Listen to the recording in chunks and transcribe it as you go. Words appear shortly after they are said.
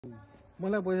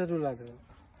मलाई पैसा ठुलो लाग्दैन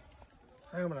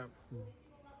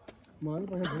मलाई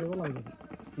पैसा ठुलो लाग्दैन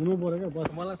हुनु पर्यो क्या बस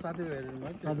मलाई साथीभाइहरुमा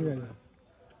साथीभाइ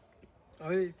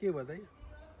अहिले के भयो त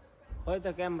खोइ त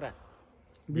क्यामेरा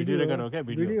भिडियो रेकर्ड हो क्या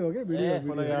भिडियो हो क्या भिडियो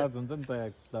मलाई याद हुन्छ नि त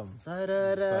एकदम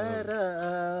सरर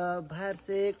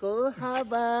भार्सेको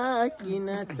हावा किन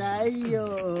चाहियो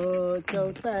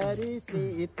चौतारी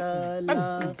शीतल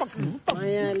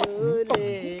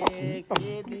मायालुले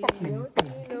के दियो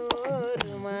तिम्रो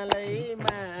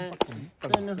रुमालैमा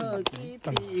सुन हो कि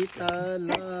पितल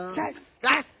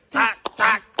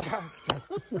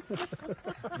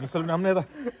मिसल नाम नै त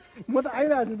म त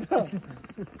आइरहेको छु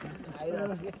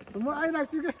त म आइरहेको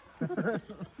छु क्या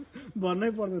भन्नै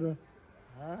पर्दैन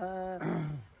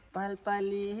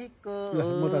पालपालीको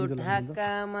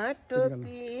ढाकामा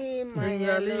टोपी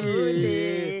मायालुले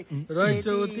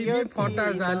रैचौती फटा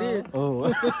जाली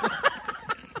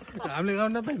हामीले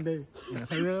गाउन पाइँदै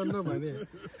हामीले गाउन भने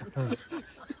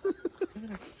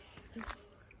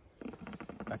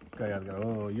टक्क याद गर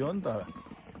हो यो नि त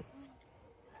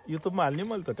युट्युबमा हाल्ने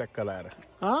मैले त ट्याक्क लाएर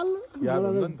हाल याद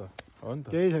हुन्छ नि त हो नि त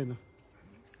केही छैन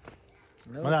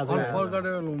मलाई आज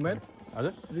unforgettable moment.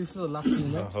 हजुर This is the last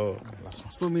moment. हो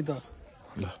Show me the.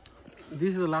 ल This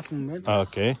is the last moment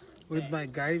okay with my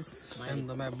guys and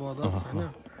my brothers.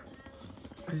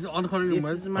 This is unforgettable This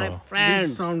moment. is my This friend.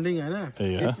 sounding, है ना?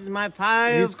 This is my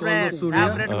five He's called friend. the Surya.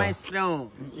 Favorite my strong.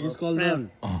 He's called friend.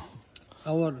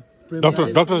 our doctor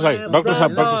साहब doctor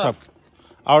साहब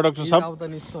our doctor He's साहब out the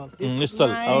install. Nistal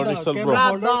our Nistal bro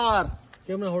Brother.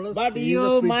 Camera holders. But He's you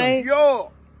a preacher. my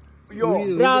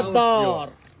He's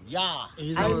brother. Yeah.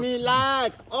 He's I our mean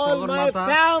like all my Sagarmatha.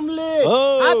 family.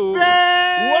 Oh.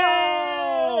 Happy.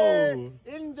 Wow.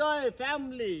 Enjoy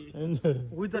family.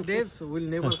 With the dates, we'll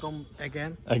never come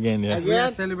again. again yeah We are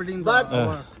Again. celebrating But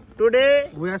our. Today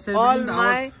We are all celebrating our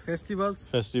my festivals.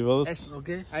 festivals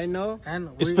Okay. I know. And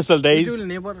Special days. We will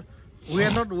never. We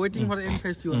are not waiting for any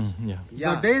festivals. yeah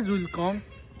The days will come.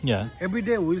 yeah Every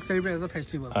day we will celebrate as a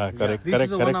festival. correct This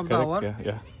correct is one correct of the correct hour.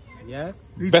 yeah Yes.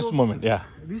 best moment yeah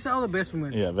These are the best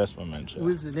moments. yeah best moments yeah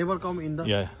We'll never come in the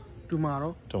yeah tomorrow.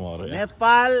 tomorrow yeah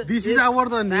Nepal. This is our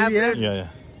the new year. yeah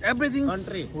Everything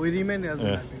Country. we remain as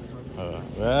Yeah. that thing.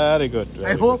 very good I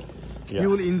very hope good. you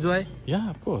will enjoy yeah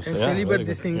of course and yeah, celebrate very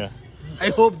these good. things. yeah I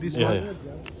hope this yeah, one.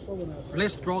 yeah.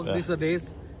 Let's talk these days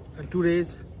and 2 days.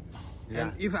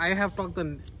 And if I have talked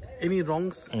any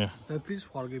wrongs, Yeah. then please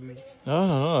forgive me. No,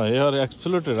 you are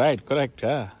absolutely right. Correct.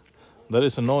 Yeah. There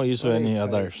is no issue any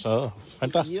others. Oh,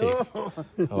 fantastic.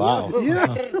 Wow.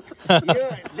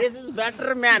 This is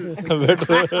better man.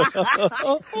 Better.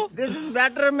 This is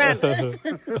better man.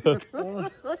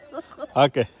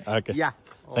 Okay. Okay. Yeah.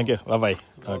 Thank you. Bye bye.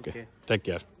 Okay. Take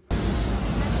care.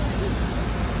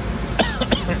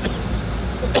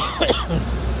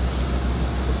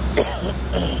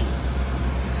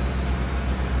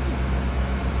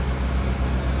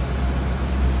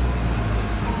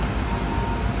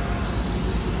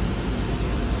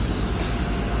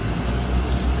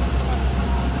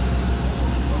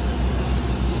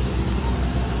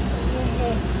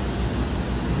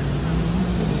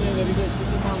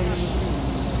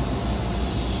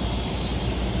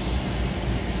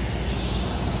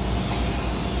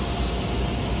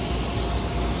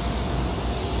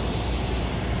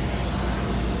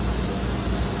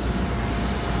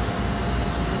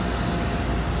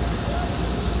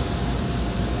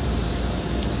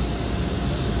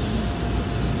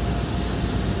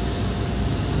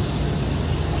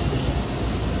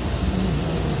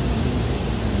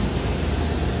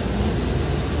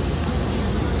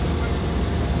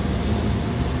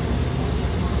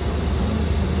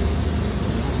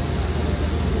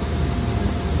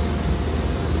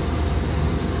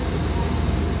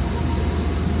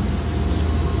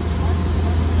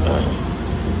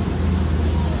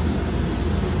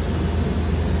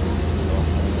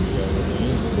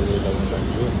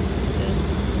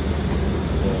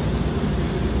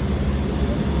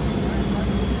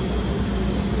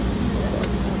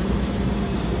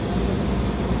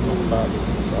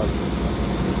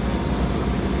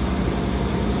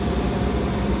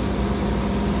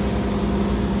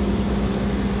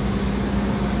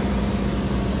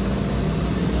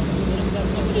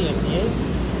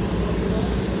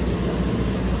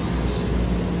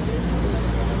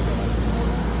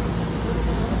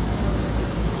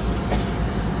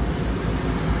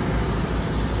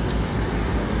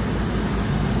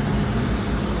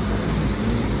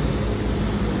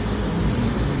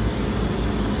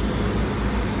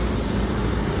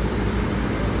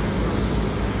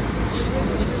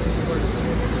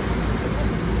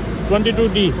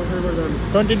 D 22D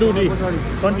 22D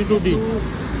 22D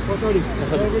पछाडि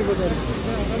सबै पछाडि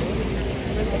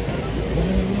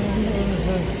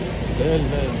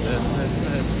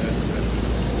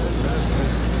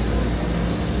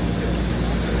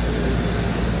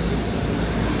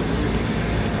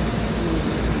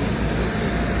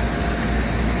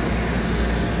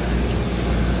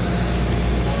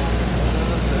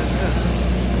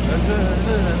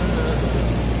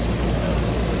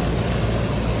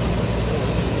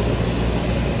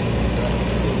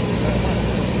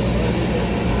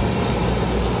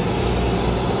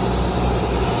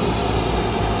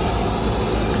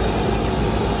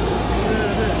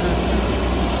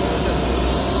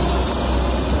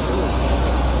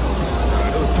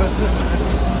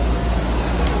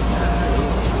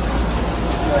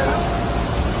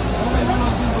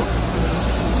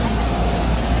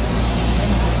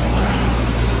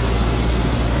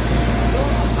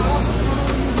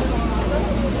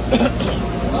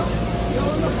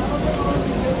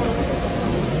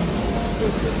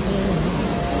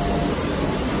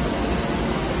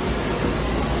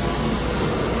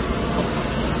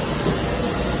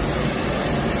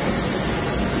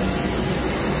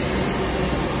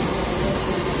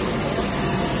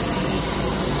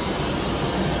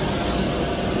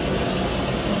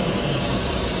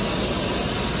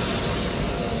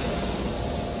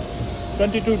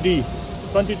D.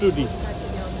 22D.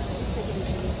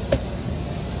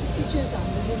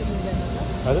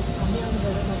 हजुर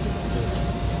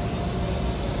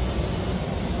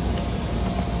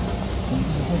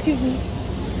Excuse me,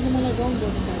 मलाई गाउँ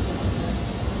बोल्नु पर्छ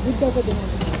बुद्धको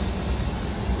देखाउनु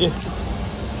ए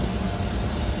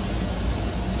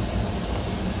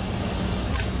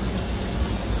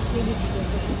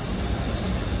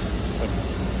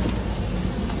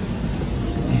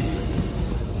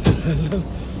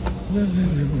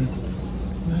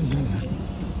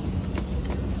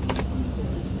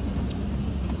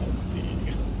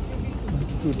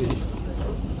Okay.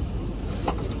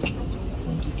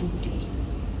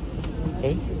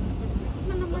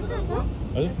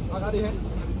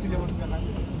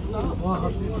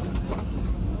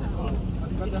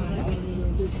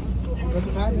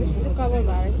 cover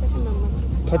bar second number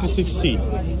 36C.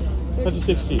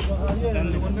 36C.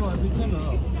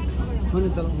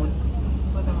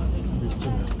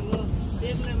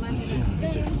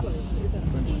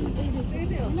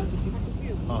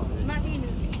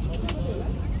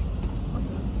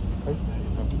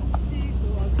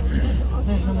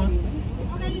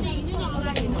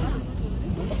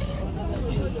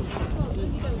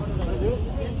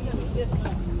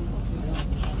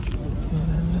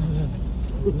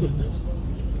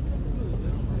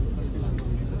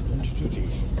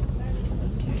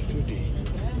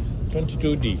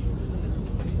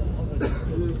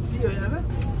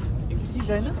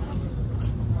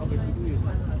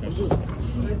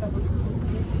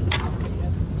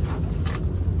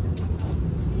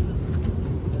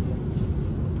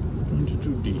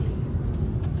 D.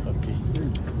 Okay.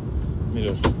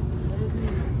 Mirror.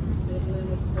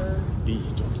 D.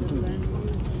 22D.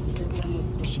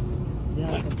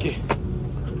 Okay.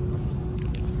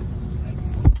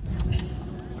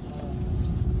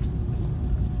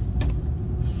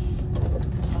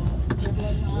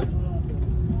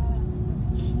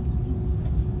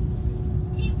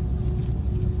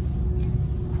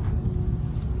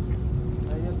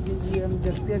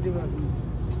 जस्ती